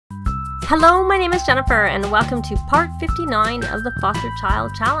Hello, my name is Jennifer, and welcome to part 59 of the Foster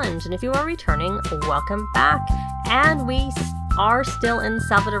Child Challenge. And if you are returning, welcome back. And we are still in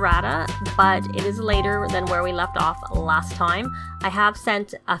Salvadorada, but it is later than where we left off last time. I have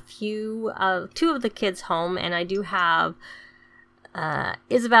sent two of the kids home, and I do have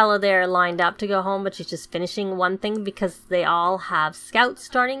Isabella there lined up to go home, but she's just finishing one thing because they all have scouts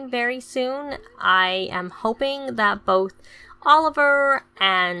starting very soon. I am hoping that both Oliver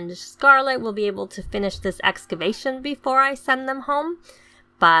and Scarlett will be able to finish this excavation before I send them home.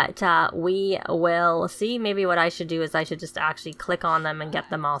 But we will see. Maybe what I should do is I should just actually click on them and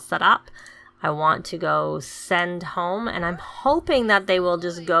get them all set up. I want to go send home, and I'm hoping that they will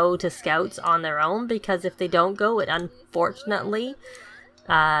just go to scouts on their own, because if they don't go, it unfortunately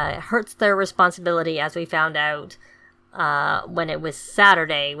hurts their responsibility, as we found out when it was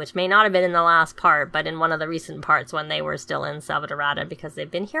Saturday, which may not have been in the last part, but in one of the recent parts when they were still in Salvadorada, because they've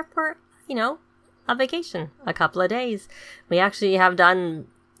been here for, you know, a vacation, a couple of days. We actually have done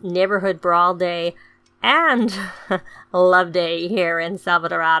Neighborhood Brawl Day and Love Day here in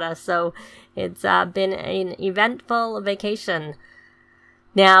Salvadorada, so it's been an eventful vacation.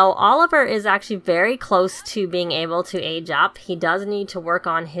 Now, Oliver is actually very close to being able to age up. He does need to work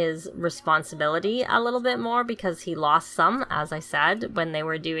on his responsibility a little bit more because he lost some, as I said, when they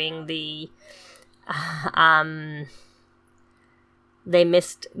were doing the... they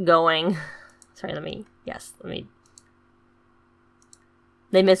missed going... Sorry,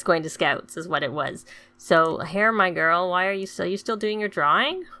 They missed going to scouts, is what it was. So, here, my girl, why are you still doing your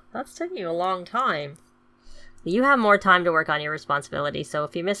drawing? That's taking you a long time. You have more time to work on your responsibility, so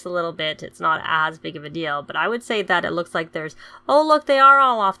if you miss a little bit, it's not as big of a deal. But I would say that it looks like there's... Oh, look, they are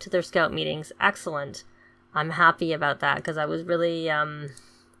all off to their scout meetings. Excellent. I'm happy about that, because I was really,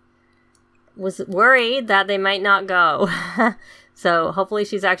 was worried that they might not go. So hopefully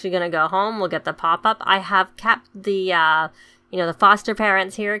she's actually going to go home. We'll get the pop-up. I have kept the, the foster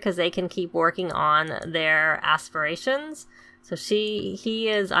parents here, because they can keep working on their aspirations. So he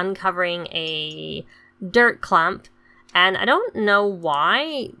is uncovering a dirt clump, and I don't know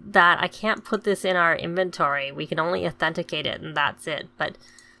why that I can't put this in our inventory. We can only authenticate it, and that's it. But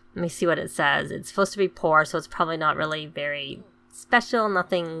let me see what it says. It's supposed to be poor, so it's probably not really very special,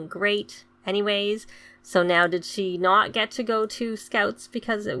 nothing great anyways. So now, did she not get to go to scouts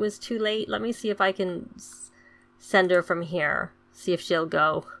because it was too late? Let me see if I can send her from here, see if she'll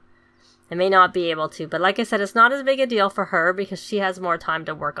go. I may not be able to, but like I said, it's not as big a deal for her because she has more time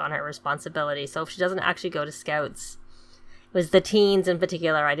to work on her responsibility. So if she doesn't actually go to scouts, it was the teens in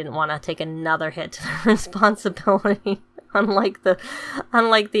particular. I didn't want to take another hit to the responsibility, unlike the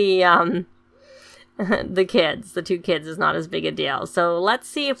kids. The two kids is not as big a deal. So let's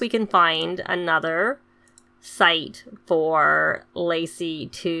see if we can find another site for Lacey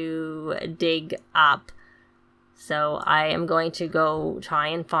to dig up. So I am going to go try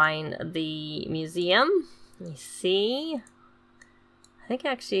and find the museum. Let me see. I think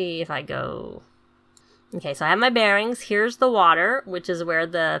actually if I go... Okay, so I have my bearings. Here's the water, which is where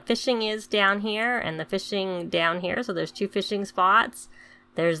the fishing is down here, and the fishing down here. So there's two fishing spots.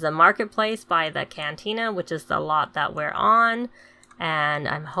 There's the marketplace by the cantina, which is the lot that we're on. And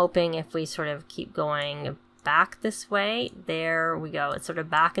I'm hoping if we sort of keep going back this way, there we go. It's sort of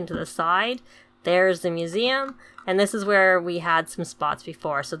back into the side. There's the museum, and this is where we had some spots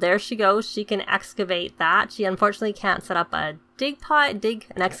before. So there she goes. She can excavate that. She unfortunately can't set up a dig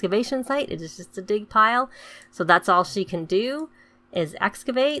an excavation site. It is just a dig pile. So that's all she can do is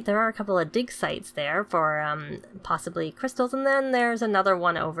excavate. There are a couple of dig sites there for possibly crystals, and then there's another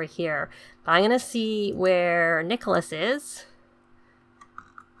one over here. But I'm going to see where Nicholas is.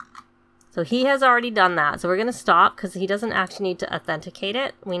 So he has already done that. So we're going to stop because he doesn't actually need to authenticate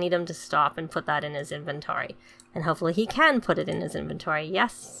it. We need him to stop and put that in his inventory. And hopefully he can put it in his inventory.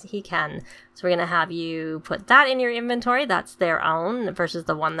 Yes, he can. So we're going to have you put that in your inventory. That's their own versus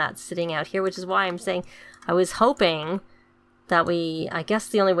the one that's sitting out here, which is why I'm saying I was hoping that I guess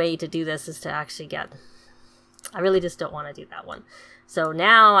the only way to do this is to actually I really just don't want to do that one. So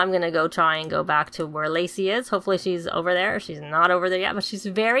now I'm going to go try and go back to where Lacey is. Hopefully she's over there. She's not over there yet, but she's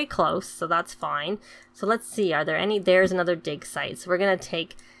very close, so that's fine. So let's see. Are there any... There's another dig site. So we're going to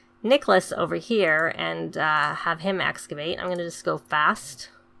take Nicholas over here and have him excavate. I'm going to just go fast,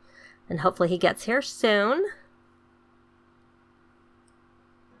 and hopefully he gets here soon.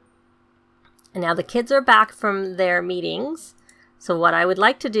 And now the kids are back from their meetings. So what I would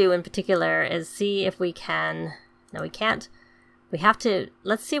like to do in particular is see if we can... No, we can't. We have to...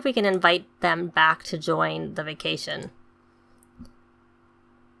 Let's see if we can invite them back to join the vacation.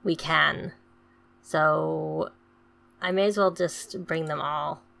 We can. So I may as well just bring them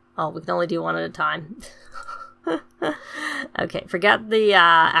all Oh, we can only do one at a time. Okay, forget the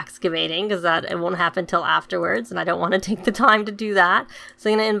excavating, because it won't happen till afterwards, and I don't want to take the time to do that. So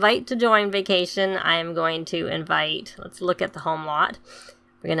I'm going to invite to join vacation. I am going to invite, let's look at the home lot.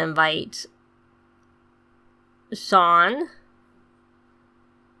 We're going to invite Sean.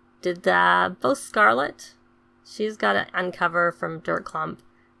 Did both Scarlett? She's got to uncover from Dirt Clump,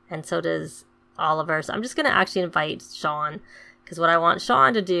 and so does Oliver. So I'm just going to actually invite Sean, because what I want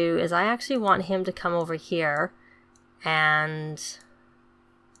Sean to do is I actually want him to come over here and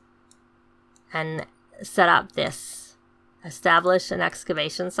set up this, establish an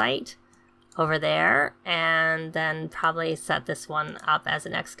excavation site over there, and then probably set this one up as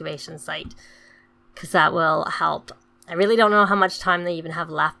an excavation site, because that will help. I really don't know how much time they even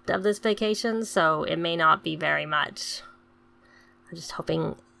have left of this vacation, so it may not be very much. I'm just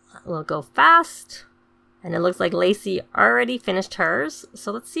hoping we'll go fast. And it looks like Lacey already finished hers.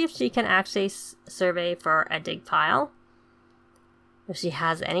 So let's see if she can actually survey for a dig pile. If she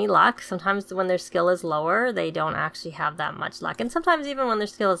has any luck. Sometimes when their skill is lower, they don't actually have that much luck. And sometimes even when their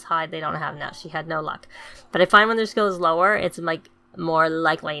skill is high, they don't have enough. She had no luck. But I find when their skill is lower, it's like more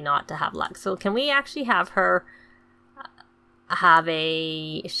likely not to have luck. So can we actually have her have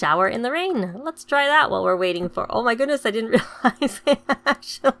a shower in the rain? Let's try that while we're waiting for... Oh my goodness, I didn't realize it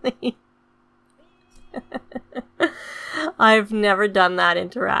actually... I've never done that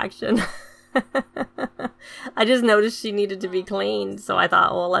interaction. I just noticed she needed to be cleaned, so I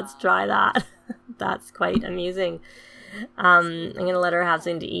thought, well, let's try that. That's quite amusing. I'm going to let her have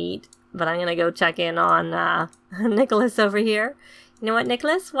something to eat, but I'm going to go check in on Nicholas over here. You know what,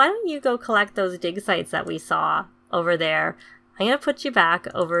 Nicholas? Why don't you go collect those dig sites that we saw over there? I'm going to put you back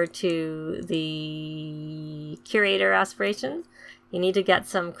over to the curator aspiration. You need to get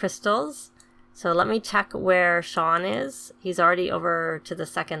some crystals. So let me check where Sean is. He's already over to the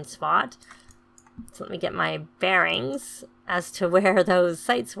second spot. So let me get my bearings as to where those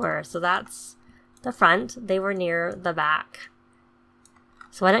sites were. So that's the front. They were near the back.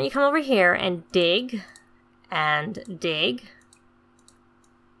 So why don't you come over here and dig and dig.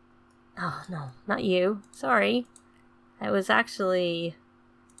 Oh, no, not you. Sorry. It was actually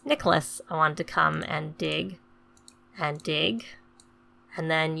Nicholas I wanted to come and dig and dig. And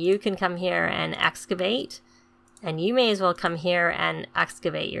then you can come here and excavate. And you may as well come here and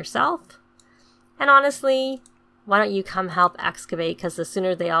excavate yourself. And honestly, why don't you come help excavate? Because the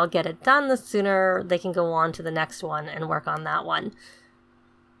sooner they all get it done, the sooner they can go on to the next one and work on that one.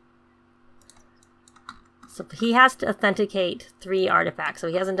 So he has to authenticate 3 artifacts. So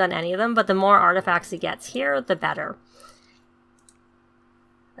he hasn't done any of them. But the more artifacts he gets here, the better.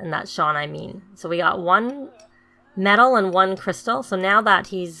 And that's Sean, I mean. So we got 1... metal and 1 crystal. So now that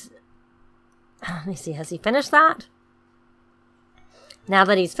he's... Let me see, has he finished that? Now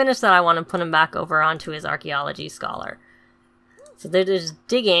that he's finished that, I want to put him back over onto his archaeology scholar. So they're just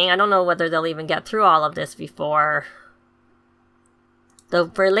digging. I don't know whether they'll even get through all of this before... Though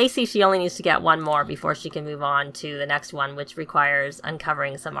for Lacey, she only needs to get 1 more before she can move on to the next one, which requires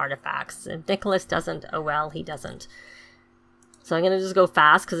uncovering some artifacts. If Nicholas doesn't, oh well, he doesn't. So I'm going to just go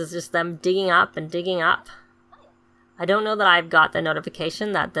fast because it's just them digging up and digging up. I don't know that I've got the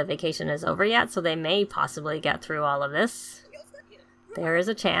notification that the vacation is over yet, so they may possibly get through all of this. There is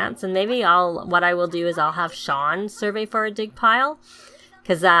a chance, and maybe what I will do is I'll have Sean survey for a dig pile,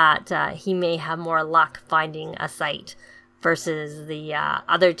 because he may have more luck finding a site versus the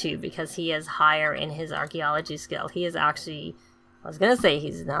other 2, because he is higher in his archaeology skill. He is actually, I was going to say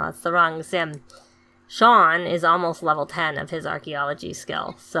no, that's the wrong sim. Sean is almost level 10 of his archaeology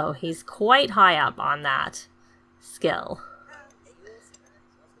skill, so he's quite high up on that skill.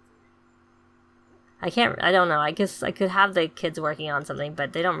 I don't know. I guess I could have the kids working on something,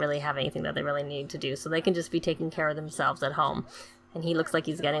 but they don't really have anything that they really need to do, so they can just be taking care of themselves at home. And he looks like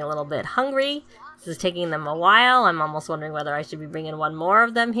he's getting a little bit hungry. This is taking them a while. I'm almost wondering whether I should be bringing 1 more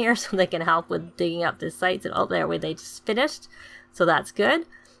of them here so they can help with digging up the sites. And oh, there they just finished, so that's good.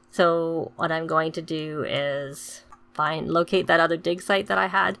 So what I'm going to do is locate that other dig site that I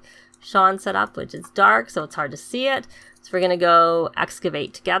had Sean set up, which is dark, so it's hard to see it. So we're going to go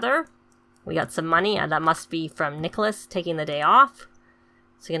excavate together. We got some money, and that must be from Nicholas taking the day off.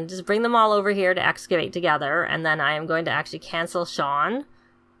 So I'm going to just bring them all over here to excavate together, and then I am going to actually cancel Sean,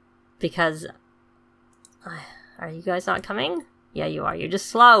 because... Are you guys not coming? Yeah, you are. You're just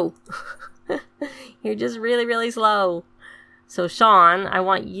slow. You're just really, really slow. So Sean, I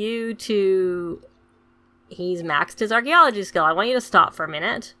want you to... He's maxed his archaeology skill. I want you to stop for a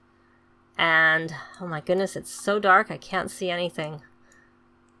minute. And, oh my goodness, it's so dark I can't see anything.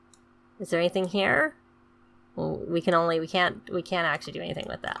 Is there anything here? Well, we can't actually do anything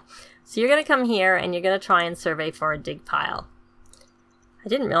with that. So you're going to come here and you're going to try and survey for a dig pile. I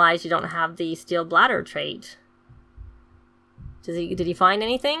didn't realize you don't have the steel bladder trait. Did he find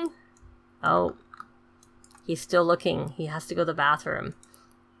anything? Oh, he's still looking. He has to go to the bathroom.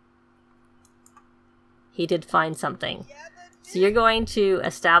 He did find something. So you're going to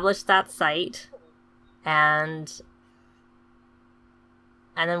establish that site, and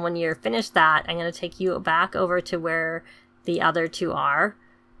then when you're finished that, I'm going to take you back over to where the other two are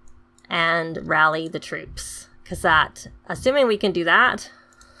and rally the troops. Because that, assuming we can do that,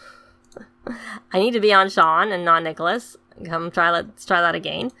 I need to be on Sean and not Nicholas. Let's try that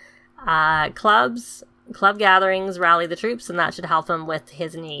again. Club gatherings, rally the troops, and that should help him with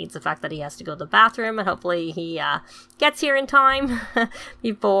his needs. The fact that he has to go to the bathroom, and hopefully he gets here in time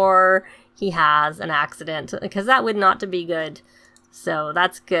before he has an accident, because that would not be good. So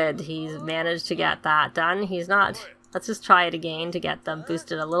that's good. He's managed to get that done. He's not... Let's just try it again to get them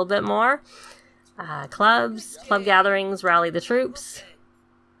boosted a little bit more. Club gatherings, rally the troops.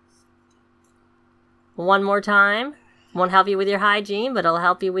 One more time. Won't help you with your hygiene, but it'll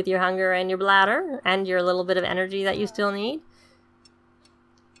help you with your hunger and your bladder and your little bit of energy that you still need.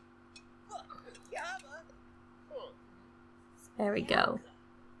 There we go.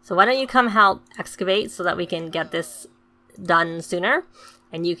 So why don't you come help excavate so that we can get this done sooner,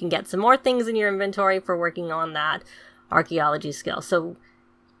 and you can get some more things in your inventory for working on that archaeology skill. So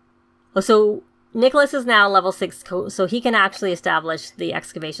Nicholas is now level 6, so he can actually establish the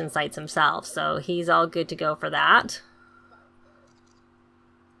excavation sites himself. So he's all good to go for that.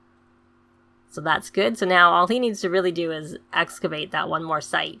 So that's good. So now all he needs to really do is excavate that one more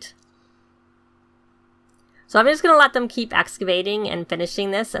site. So I'm just going to let them keep excavating and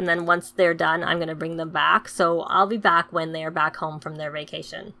finishing this, and then once they're done, I'm going to bring them back. So I'll be back when they're back home from their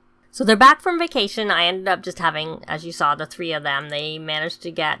vacation. So they're back from vacation. I ended up just having, as you saw, the 3 of them. They managed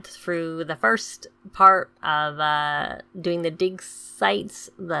to get through the first part of doing the dig sites,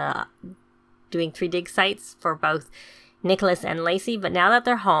 doing 3 dig sites for both Nicholas and Lacey. But now that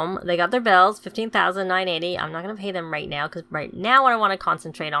they're home, they got their bills, $15,980. I'm not going to pay them right now, because right now what I want to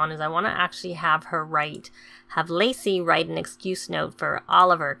concentrate on is I want to actually have Lacey write an excuse note for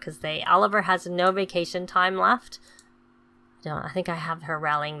Oliver, because Oliver has no vacation time left. I think I have her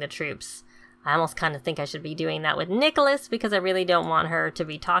rallying the troops. I almost kind of think I should be doing that with Nicholas, because I really don't want her to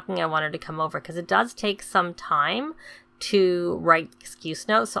be talking. I want her to come over, because it does take some time to write excuse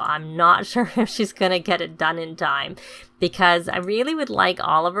notes, so I'm not sure if she's going to get it done in time, because I really would like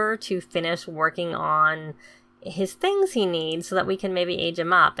Oliver to finish working on his things he needs so that we can maybe age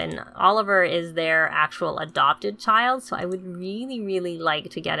him up. And Oliver is their actual adopted child, so I would really, really like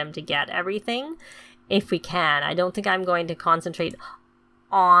to get him to get everything if we can. I don't think I'm going to concentrate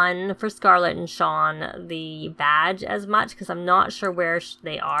on, for Scarlett and Sean, the badge as much, because I'm not sure where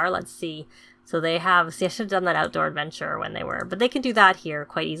they are. Let's see. So they have, I should have done that outdoor adventure when they were, but they can do that here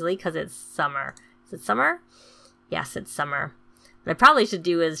quite easily because it's summer. Is it summer? Yes, it's summer. What I probably should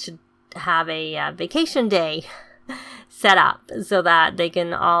do is have a vacation day set up so that they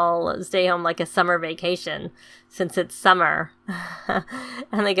can all stay home like a summer vacation, since it's summer.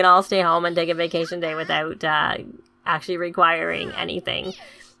 And they can all stay home and take a vacation day without actually requiring anything.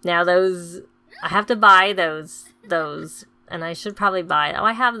 Now I have to buy those, and I should probably buy,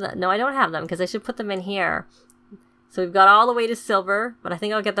 I have them. No, I don't have them, because I should put them in here. So we've got all the way to silver, but I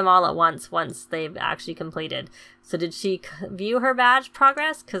think I'll get them all at once they've actually completed. So did she view her badge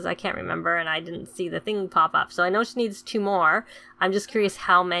progress? Because I can't remember, and I didn't see the thing pop up. So I know she needs 2 more. I'm just curious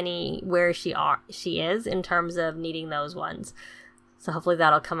where she is in terms of needing those ones. So hopefully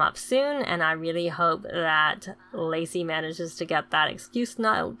that'll come up soon, and I really hope that Lacey manages to get that excuse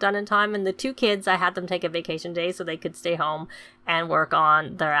note done in time. And the 2 kids, I had them take a vacation day so they could stay home and work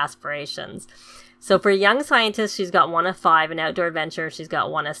on their aspirations. So for young scientist, she's got 1 of 5, and outdoor adventure, she's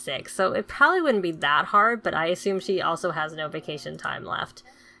got 1 of 6. So it probably wouldn't be that hard, but I assume she also has no vacation time left.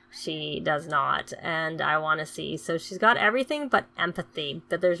 She does not, and I want to see. So she's got everything but empathy,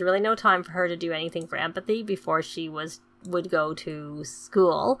 but there's really no time for her to do anything for empathy before she would go to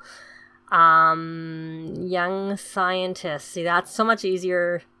school. Young scientist, see, that's so much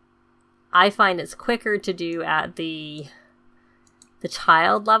easier. I find it's quicker to do at the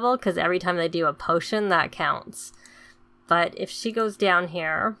child level, because every time they do a potion, that counts. But if she goes down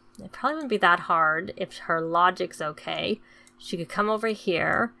here, it probably wouldn't be that hard if her logic's okay. She could come over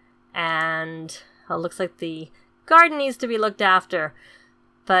here, and it looks like the garden needs to be looked after.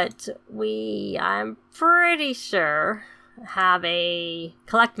 But I'm pretty sure, have a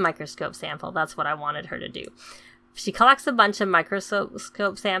collect microscope sample. That's what I wanted her to do. If she collects a bunch of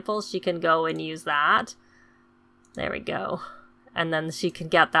microscope samples, she can go and use that. There we go. And then she can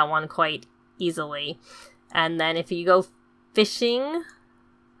get that one quite easily. And then if you go fishing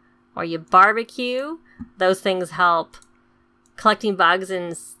or you barbecue, those things help. Collecting bugs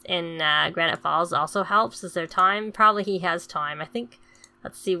in Granite Falls also helps. Is there time? Probably he has time. I think,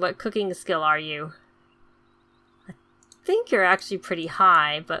 let's see, what cooking skill are you? I think you're actually pretty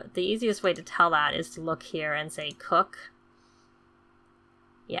high, but the easiest way to tell that is to look here and say cook.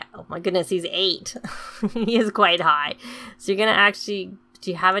 Yeah, oh my goodness, he's 8. He is quite high. So you're going to actually,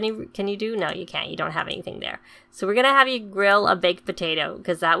 do you have any, can you do? No, you can't. You don't have anything there. So we're going to have you grill a baked potato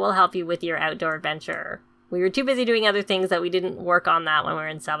because that will help you with your outdoor adventure. We were too busy doing other things that we didn't work on that when we were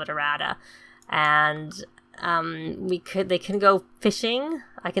in Salvatorada. And they can go fishing.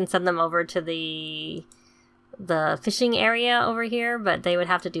 I can send them over to the fishing area over here, but they would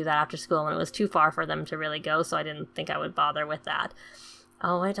have to do that after school and it was too far for them to really go, so I didn't think I would bother with that.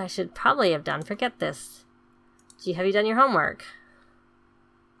 Oh, what I should probably have done, forget this. Have you done your homework?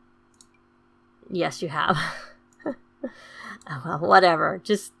 Yes, you have. Oh, well, whatever.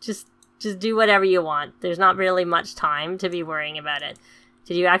 Just do whatever you want. There's not really much time to be worrying about it.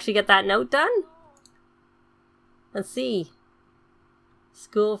 Did you actually get that note done? Let's see.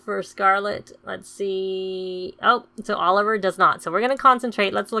 School for Scarlet. Let's see. Oh, so Oliver does not. So we're going to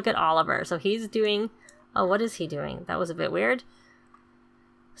concentrate. Let's look at Oliver. So he's doing... Oh, what is he doing? That was a bit weird.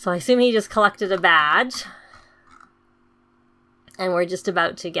 So I assume he just collected a badge. And we're just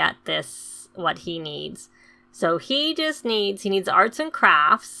about to get this, what he needs. So he needs arts and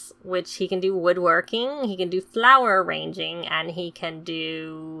crafts, which he can do woodworking, he can do flower arranging, and he can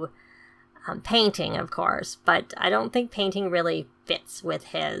do painting, of course. But I don't think painting really fits with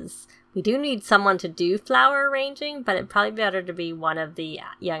his. We do need someone to do flower arranging, but it'd probably be better to be one of the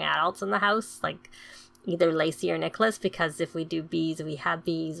young adults in the house, like either Lacey or Nicholas, because if we do bees,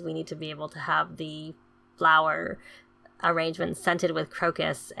 we need to be able to have the flower arrangement scented with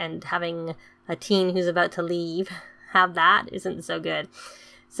crocus, and having a teen who's about to leave have that isn't so good.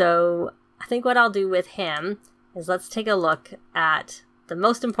 So I think what I'll do with him is let's take a look at the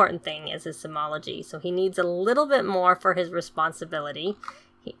most important thing is his symbology. So he needs a little bit more for his responsibility.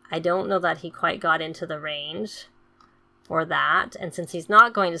 I don't know that he quite got into the range for that. And since he's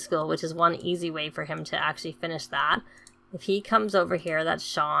not going to school, which is one easy way for him to actually finish that, if he comes over here, that's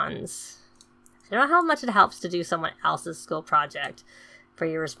Sean's. I don't know how much it helps to do someone else's school project for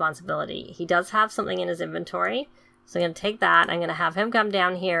your responsibility. He does have something in his inventory. So I'm going to take that. I'm going to have him come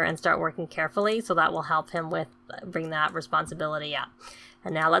down here and start working carefully. So that will help him with bring that responsibility up.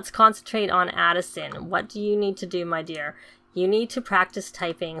 And now let's concentrate on Addison. What do you need to do, my dear? You need to practice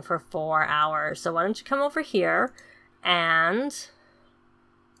typing for 4 hours. So why don't you come over here and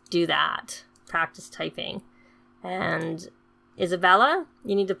do that. Practice typing. And Isabella,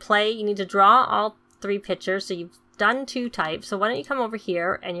 you need to draw all 3 pictures. So you've done 2 types. So why don't you come over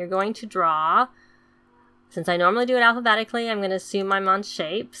here and you're going to draw, since I normally do it alphabetically, I'm going to assume I'm on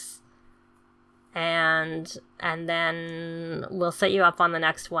shapes. And then we'll set you up on the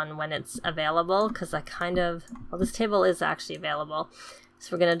next one when it's available, because well, this table is actually available.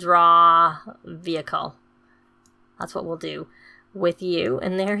 So we're going to draw vehicle. That's what we'll do with you.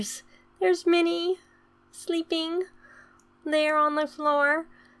 And there's Minnie sleeping there on the floor.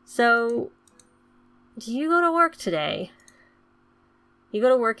 So do you go to work today? You go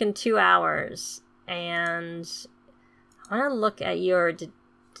to work in 2 hours. And I want to look at your... Did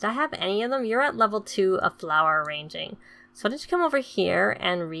I have any of them? You're at level 2 of flower arranging. So why don't you come over here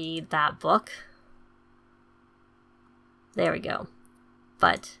and read that book? There we go.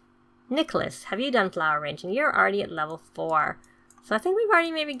 But Nicholas, have you done flower arranging? You're already at level 4. So I think we've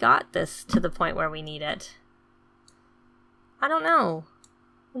already maybe got this to the point where we need it. I don't know.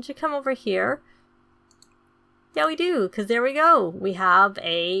 Why don't you come over here? Yeah, we do, because there we go. We have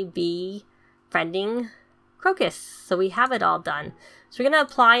a bee friending crocus. So we have it all done. So we're going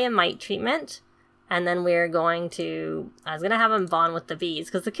to apply a mite treatment, and then we're going to, I was going to have them bond with the bees,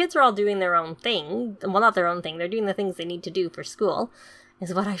 because the kids are all doing their own thing. Well, not their own thing. They're doing the things they need to do for school,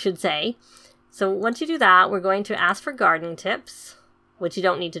 is what I should say. So once you do that, we're going to ask for gardening tips, which you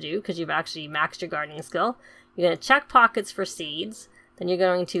don't need to do, because you've actually maxed your gardening skill. You're going to check pockets for seeds. Then you're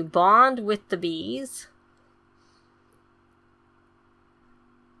going to bond with the bees.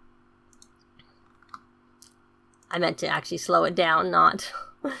 I meant to actually slow it down,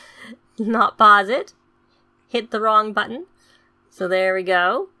 not pause it. Hit the wrong button. So there we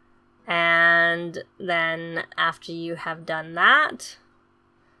go. And then after you have done that,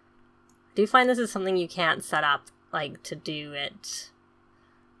 I do find this is something you can't set up, like, to do it.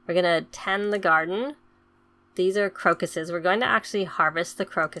 We're going to tend the garden. These are crocuses. We're going to actually harvest the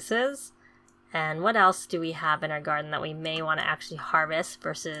crocuses. And what else do we have in our garden that we may want to actually harvest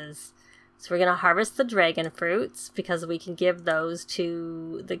versus... So we're going to harvest the dragon fruits because we can give those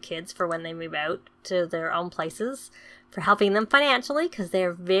to the kids for when they move out to their own places, for helping them financially, because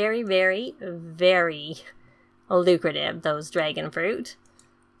they're very, very, very lucrative, those dragon fruit.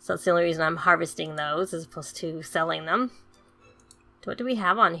 So that's the only reason I'm harvesting those as opposed to selling them. What do we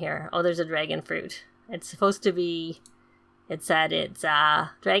have on here? Oh, there's a dragon fruit. It's supposed to be, it said it's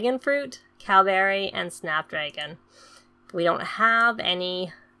dragon fruit, cowberry, and snapdragon. We don't have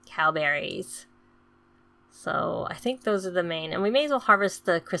any cowberries. So I think those are the main. And we may as well harvest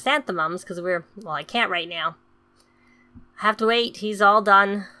the chrysanthemums because well, I can't right now. I have to wait. He's all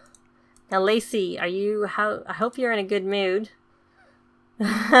done. Now, Lacey, I hope you're in a good mood.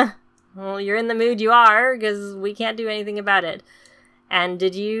 Well, you're in the mood you are because we can't do anything about it. And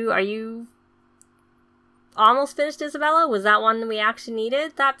are you almost finished, Isabella? Was that one we actually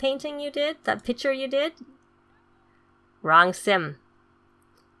needed? That painting you did? That picture you did? Wrong sim.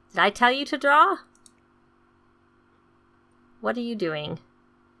 Did I tell you to draw? What are you doing?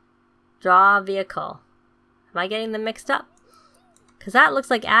 Draw a vehicle. Am I getting them mixed up? Because that looks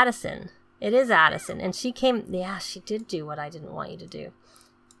like Addison. It is Addison. And she came... Yeah, she did do what I didn't want you to do.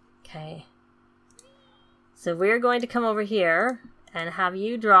 Okay. So we're going to come over here and have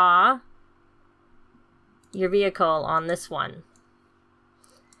you draw your vehicle on this one.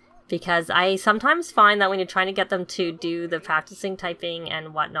 Because I sometimes find that when you're trying to get them to do the practicing typing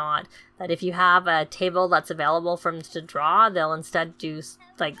and whatnot, that if you have a table that's available for them to draw, they'll instead do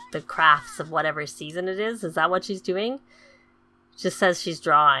like the crafts of whatever season it is. Is that what she's doing? It just says she's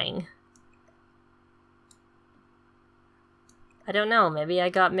drawing. I don't know. Maybe I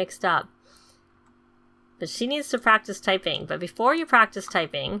got mixed up. But she needs to practice typing. But before you practice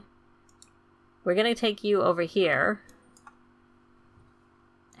typing, we're going to take you over here.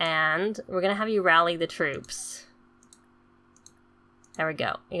 And we're going to have you rally the troops. There we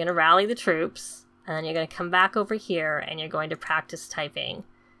go. You're going to rally the troops. And then you're going to come back over here and you're going to practice typing.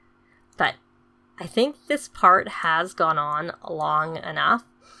 But I think this part has gone on long enough.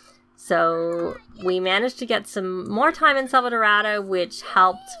 So we managed to get some more time in Salvadorada, which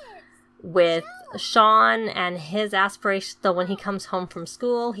helped with Sean and his aspirations. Though when he comes home from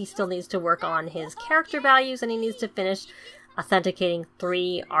school, he still needs to work on his character values and he needs to finish authenticating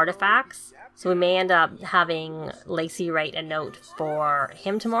 3 artifacts. So we may end up having Lacey write a note for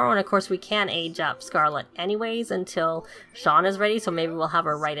him tomorrow. And of course we can age up Scarlet anyways until Sean is ready. So maybe we'll have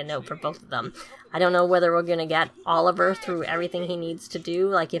her write a note for both of them. I don't know whether we're going to get Oliver through everything he needs to do.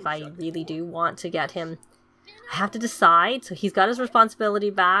 Like if I really do want to get him, I have to decide. So he's got his responsibility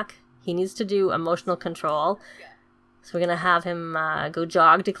back. He needs to do emotional control. So we're going to have him go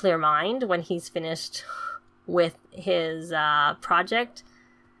jog to clear mind when he's finished with his project.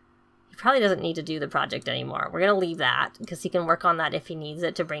 He probably doesn't need to do the project anymore. We're going to leave that because he can work on that if he needs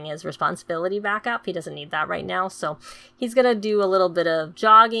it to bring his responsibility back up. He doesn't need that right now. So he's going to do a little bit of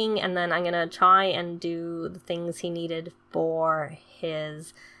jogging and then I'm going to try and do the things he needed for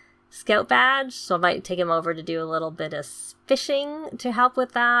his scout badge. So I might take him over to do a little bit of fishing to help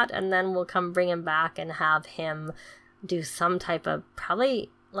with that. And then we'll come bring him back and have him do some type of probably,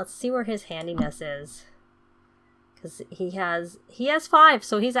 let's see where his handiness is. Because he has 5,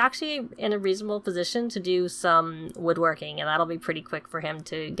 so he's actually in a reasonable position to do some woodworking, and that'll be pretty quick for him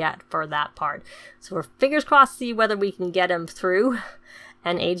to get for that part. So we're fingers crossed to see whether we can get him through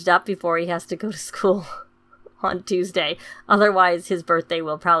and aged up before he has to go to school on Tuesday. Otherwise, his birthday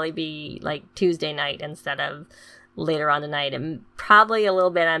will probably be like Tuesday night instead of later on tonight, and probably a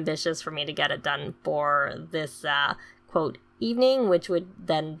little bit ambitious for me to get it done for this quote evening, which would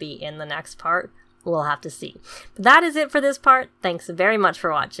then be in the next part. We'll have to see. But that is it for this part. Thanks very much for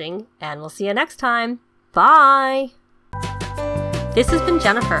watching, and we'll see you next time. Bye! This has been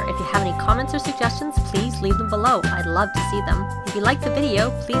Jennifer. If you have any comments or suggestions, please leave them below. I'd love to see them. If you liked the video,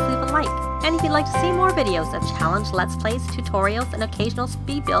 please leave a like. And if you'd like to see more videos of challenge, let's plays, tutorials, and occasional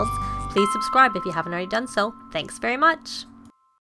speed builds, please subscribe if you haven't already done so. Thanks very much!